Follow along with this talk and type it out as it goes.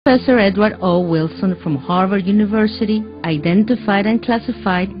Professor Edward O. Wilson from Harvard University identified and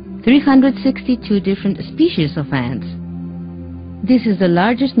classified 362 different species of ants. This is the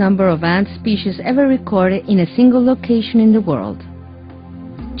largest number of ant species ever recorded in a single location in the world.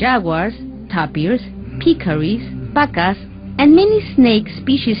 Jaguars, tapirs, pecaries, vacas, and many snake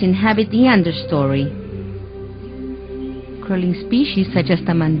species inhabit the understory. Crawling species such as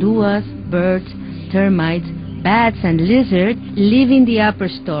tamanduas, birds, termites, bats, and lizards live in the upper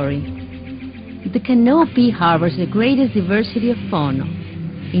story. The canopy harbors the greatest diversity of fauna,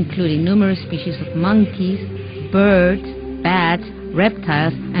 including numerous species of monkeys, birds, bats,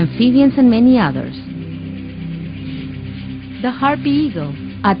 reptiles, amphibians, and many others. The harpy eagle,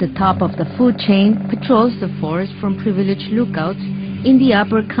 at the top of the food chain, patrols the forest from privileged lookouts in the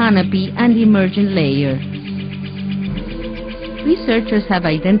upper canopy and the emergent layer. Researchers have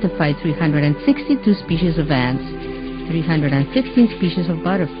identified 362 species of ants, 315 species of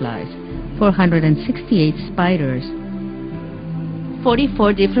butterflies, 468 spiders,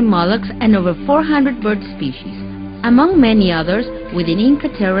 44 different mollusks, and over 400 bird species, among many others within Inca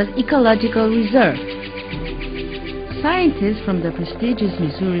Terra's ecological reserve. Scientists from the prestigious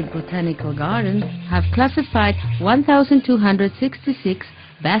Missouri Botanical Garden have classified 1,266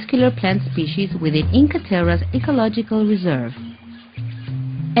 vascular plant species within Inca Terra's ecological reserve.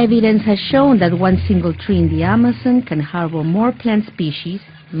 Evidence has shown that one single tree in the Amazon can harbor more plant species,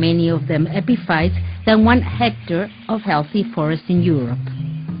 many of them epiphytes, than 1 hectare of healthy forest in Europe.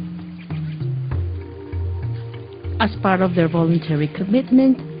 As part of their voluntary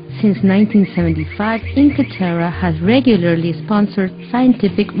commitment, since 1975, Inca Terra has regularly sponsored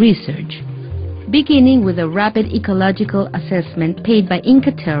scientific research, beginning with a rapid ecological assessment paid by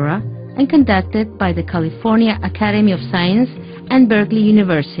Inca Terra and conducted by the California Academy of Science and Berkeley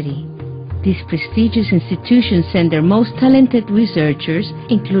University. These prestigious institutions send their most talented researchers,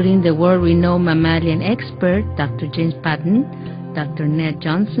 including the world-renowned mammalian expert Dr. James Patton, Dr. Ned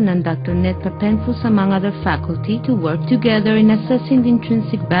Johnson, and Dr. Ned Papenfus, among other faculty, to work together in assessing the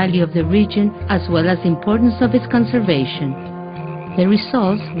intrinsic value of the region as well as the importance of its conservation. The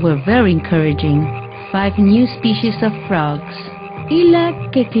results were very encouraging. 5 new species of frogs: Ila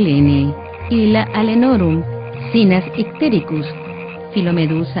kecklini, Ila alenorum, Cinas ictericus,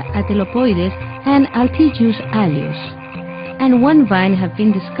 Philomedusa atelopoides, and Altigius allius. And 1 vine have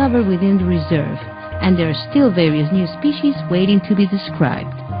been discovered within the reserve, and there are still various new species waiting to be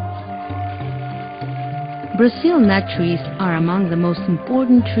described. Brazil nut trees are among the most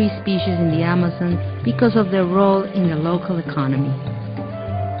important tree species in the Amazon because of their role in the local economy.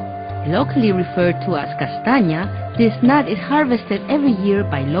 Locally referred to as castaña, this nut is harvested every year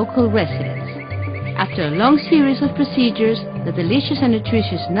by local residents. After a long series of procedures, the delicious and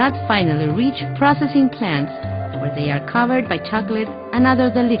nutritious nut finally reach processing plants, where they are covered by chocolate and other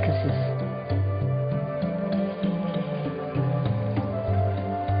delicacies.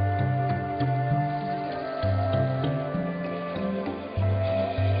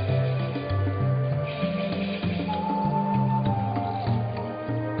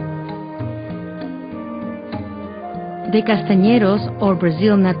 The castañeros, or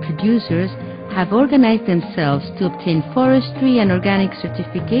Brazil nut producers, have organized themselves to obtain forestry and organic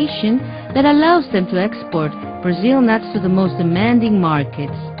certification that allows them to export Brazil nuts to the most demanding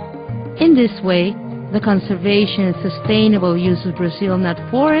markets. In this way, the conservation and sustainable use of Brazil nut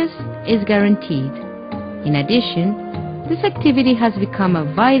forests is guaranteed. In addition, this activity has become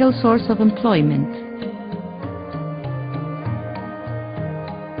a vital source of employment.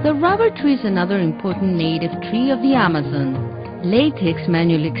 The rubber tree is another important native tree of the Amazon. Latex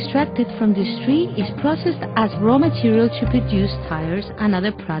manually extracted from this tree is processed as raw material to produce tires and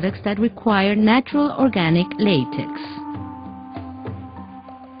other products that require natural organic latex.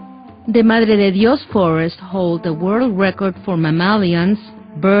 The Madre de Dios forest holds the world record for mammalians,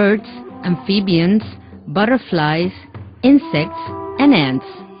 birds, amphibians, butterflies, insects, and ants.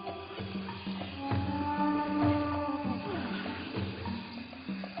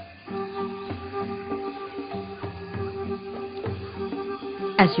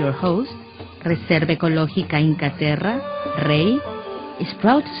 As your host, Reserva Inca Terra, Rey, is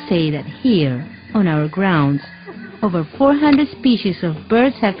proud to say that here, on our grounds, over 400 species of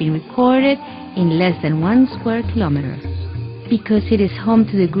birds have been recorded in less than 1 square kilometer. Because it is home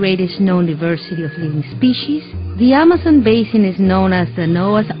to the greatest known diversity of living species, the Amazon basin is known as the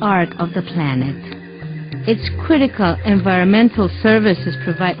Noah's Ark of the planet. Its critical environmental services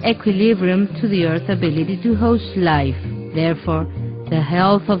provide equilibrium to the Earth's ability to host life. Therefore, the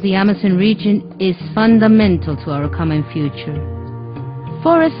health of the Amazon region is fundamental to our common future.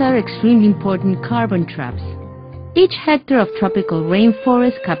 Forests are extremely important carbon traps. Each hectare of tropical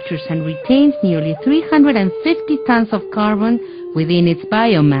rainforest captures and retains nearly 350 tons of carbon within its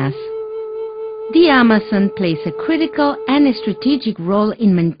biomass. The Amazon plays a critical and a strategic role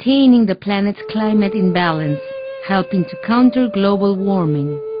in maintaining the planet's climate in balance, helping to counter global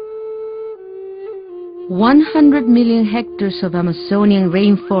warming. 100 million hectares of Amazonian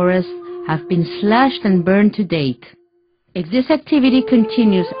rainforest have been slashed and burned to date. If this activity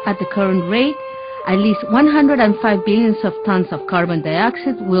continues at the current rate, at least 105 billion tons of carbon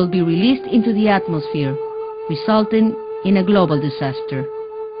dioxide will be released into the atmosphere, resulting in a global disaster.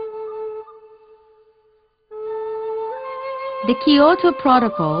 The Kyoto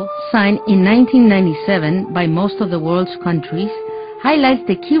Protocol, signed in 1997 by most of the world's countries, highlights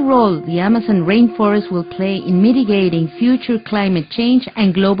the key role the Amazon rainforest will play in mitigating future climate change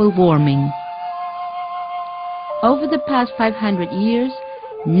and global warming. Over the past 500 years,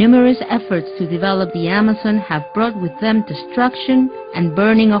 numerous efforts to develop the Amazon have brought with them destruction and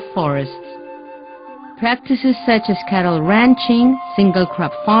burning of forests. Practices such as cattle ranching, single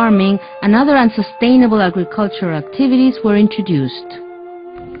crop farming, and other unsustainable agricultural activities were introduced.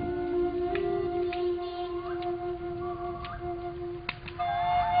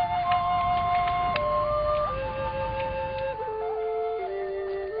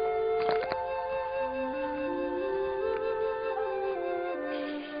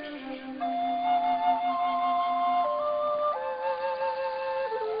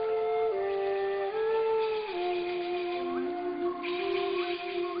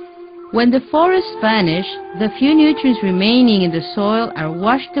 When the forests vanish, the few nutrients remaining in the soil are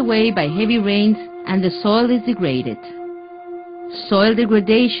washed away by heavy rains and the soil is degraded. Soil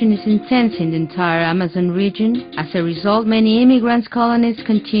degradation is intense in the entire Amazon region. As a result, many immigrant colonies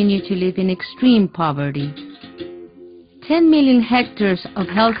continue to live in extreme poverty. 10 million hectares of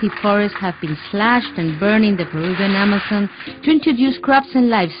healthy forests have been slashed and burned in the Peruvian Amazon to introduce crops and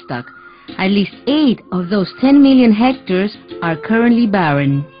livestock. At least 8 of those 10 million hectares are currently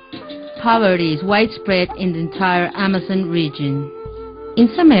barren. Poverty is widespread in the entire Amazon region. In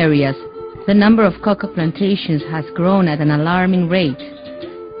some areas, the number of coca plantations has grown at an alarming rate.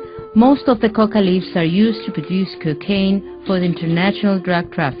 Most of the coca leaves are used to produce cocaine for the international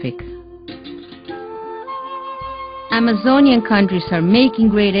drug traffic. Amazonian countries are making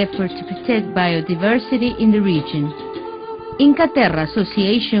great efforts to protect biodiversity in the region. Inca Terra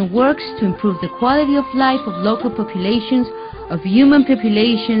Association works to improve the quality of life of local populations, of human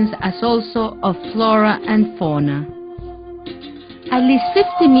populations, as also of flora and fauna. At least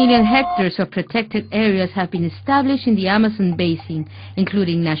 50 million hectares of protected areas have been established in the Amazon basin,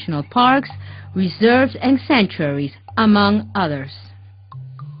 including national parks, reserves, and sanctuaries, among others.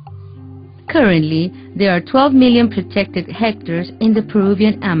 Currently, there are 12 million protected hectares in the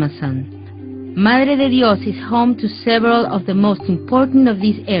Peruvian Amazon. Madre de Dios is home to several of the most important of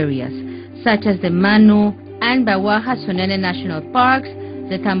these areas, such as the Manu and Baguaja Sonene National Parks,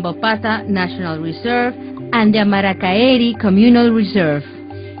 the Tambopata National Reserve, and the Amaracaeri Communal Reserve.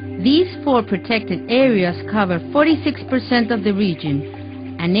 These 4 protected areas cover 46% of the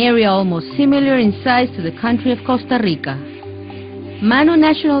region, an area almost similar in size to the country of Costa Rica. Manu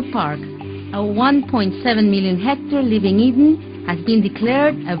National Park, a 1.7 million hectare living Eden, has been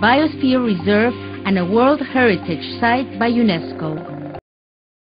declared a biosphere reserve and a World Heritage Site by UNESCO.